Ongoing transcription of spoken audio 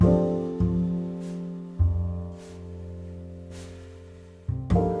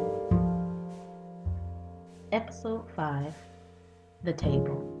Episode 5, The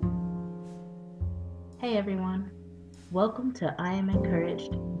Table. Hey everyone, welcome to I Am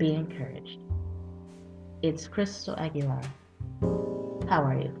Encouraged, Be Encouraged. It's Crystal Aguilar. How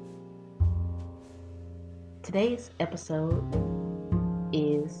are you? Today's episode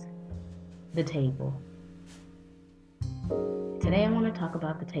is The Table. Today I want to talk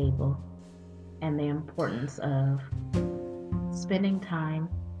about the table and the importance of spending time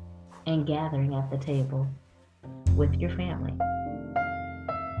and gathering at the table with your family.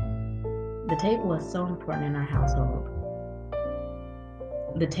 The table is so important in our household.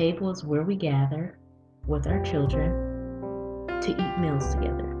 The table is where we gather with our children to eat meals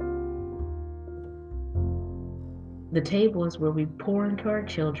together. The table is where we pour into our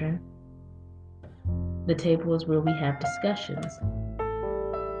children. The table is where we have discussions.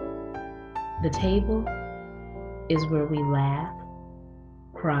 The table is where we laugh,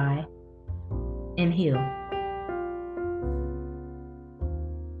 cry, and heal.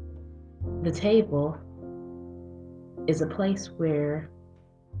 The table is a place where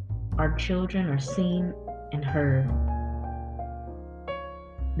our children are seen and heard.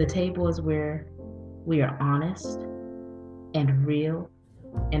 The table is where we are honest and real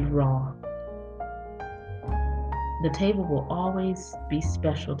and raw. The table will always be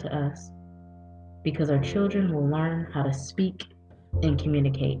special to us because our children will learn how to speak and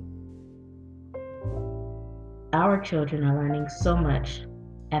communicate. Our children are learning so much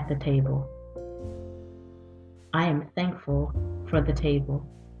at the table. I am thankful for the table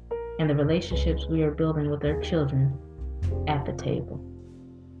and the relationships we are building with our children at the table.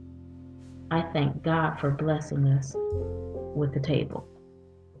 I thank God for blessing us with the table.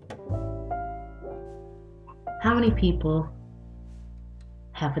 How many people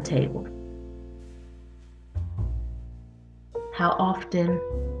have a table? How often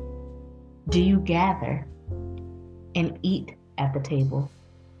do you gather and eat at the table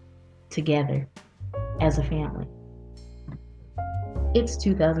together as a family? It's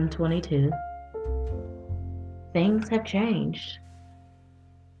 2022. Things have changed.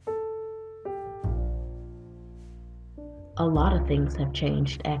 A lot of things have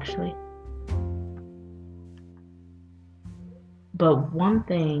changed, actually. But one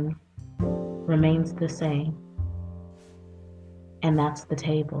thing remains the same, and that's the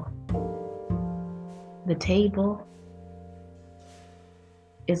table. The table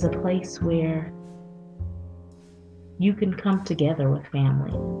is a place where you can come together with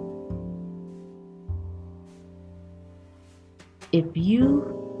family. If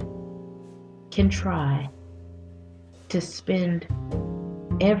you can try to spend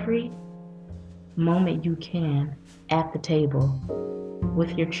every moment you can at the table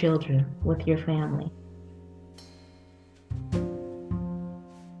with your children, with your family,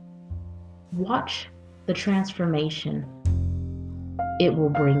 watch the transformation it will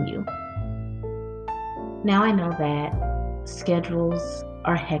bring you. Now I know that schedules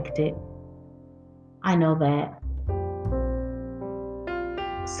are hectic. I know that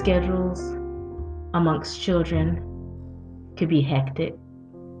schedules amongst children could be hectic,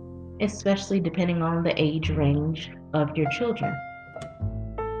 especially depending on the age range of your children.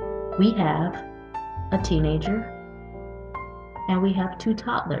 We have a teenager and we have 2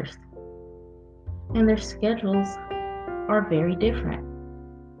 toddlers, and their schedules are very different.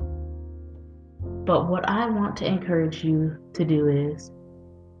 But what I want to encourage you to do is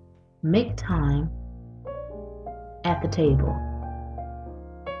make time at the table.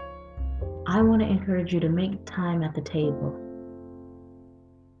 I want to encourage you to make time at the table.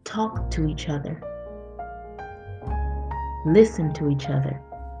 Talk to each other. Listen to each other.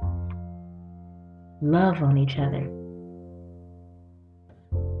 Love on each other.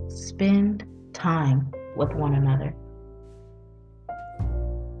 Spend time with one another.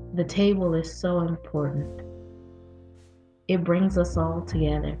 The table is so important. It brings us all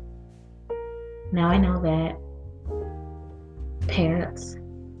together. Now I know that parents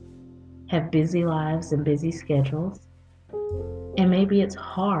have busy lives and busy schedules, and maybe it's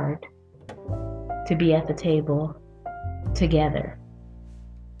hard to be at the table together.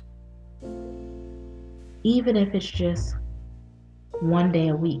 Even if it's just one day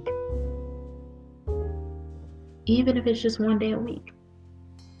a week. Even if it's just one day a week.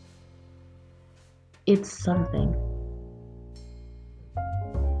 It's something.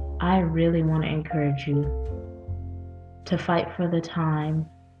 I really want to encourage you to fight for the time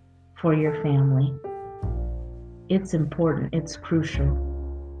for your family. It's important, it's crucial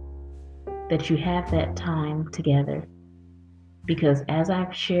that you have that time together, because as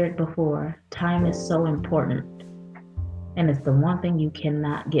I've shared before, time is so important and it's the one thing you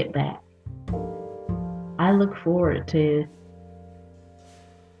cannot get back. I look forward to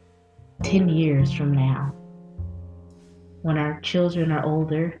 10 years from now when our children are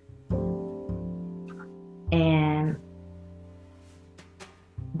older and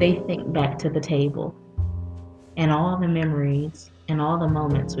they think back to the table and all the memories and all the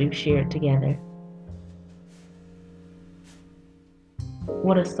moments we've shared together.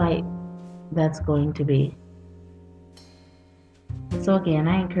 What a sight that's going to be. So again,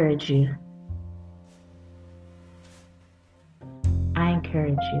 I encourage you.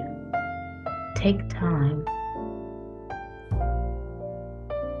 Take time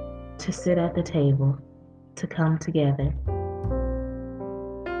to sit at the table, to come together,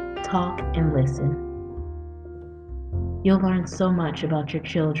 talk and listen. You'll learn so much about your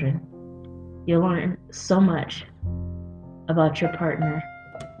children. You'll learn so much about your partner.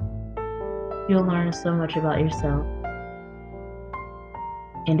 You'll learn so much about yourself.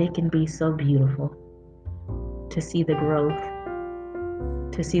 And it can be so beautiful to see the growth,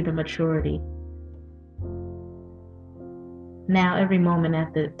 to see the maturity. Now, every moment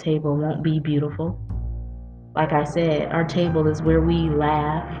at the table won't be beautiful. Like I said, our table is where we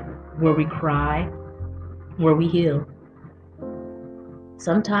laugh, where we cry, where we heal.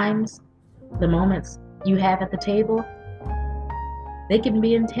 Sometimes the moments you have at the table, they can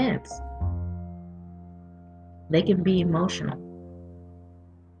be intense. They can be emotional.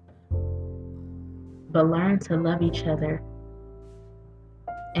 But learn to love each other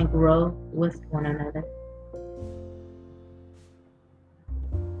and grow with one another.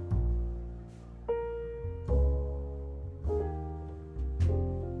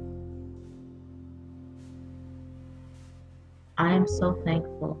 I am so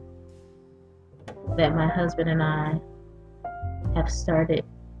thankful that my husband and I have started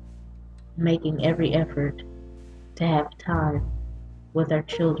making every effort to have time with our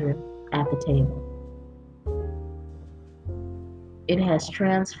children at the table. It has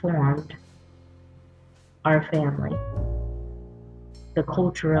transformed our family, the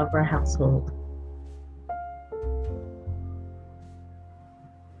culture of our household.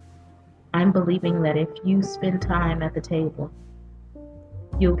 I'm believing that if you spend time at the table,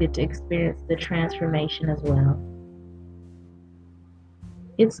 you'll get to experience the transformation as well.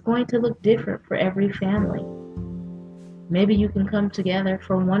 It's going to look different for every family. Maybe you can come together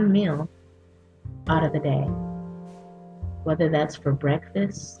for one meal out of the day, whether that's for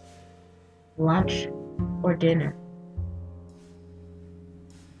breakfast, lunch, or dinner.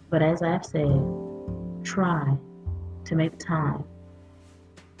 But as I've said, try to make time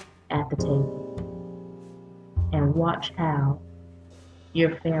at the table and watch how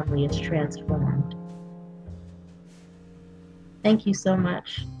your family is transformed. Thank you so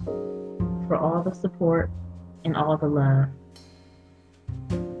much for all the support and all the love.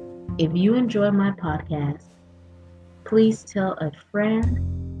 If you enjoy my podcast, please tell a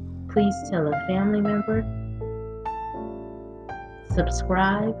friend, please tell a family member,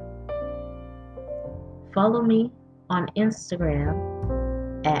 subscribe, follow me on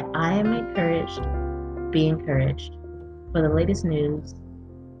Instagram at I Am Encouraged, Be Encouraged for the latest news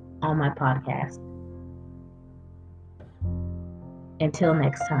on my podcast. Until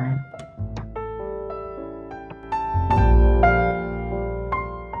next time.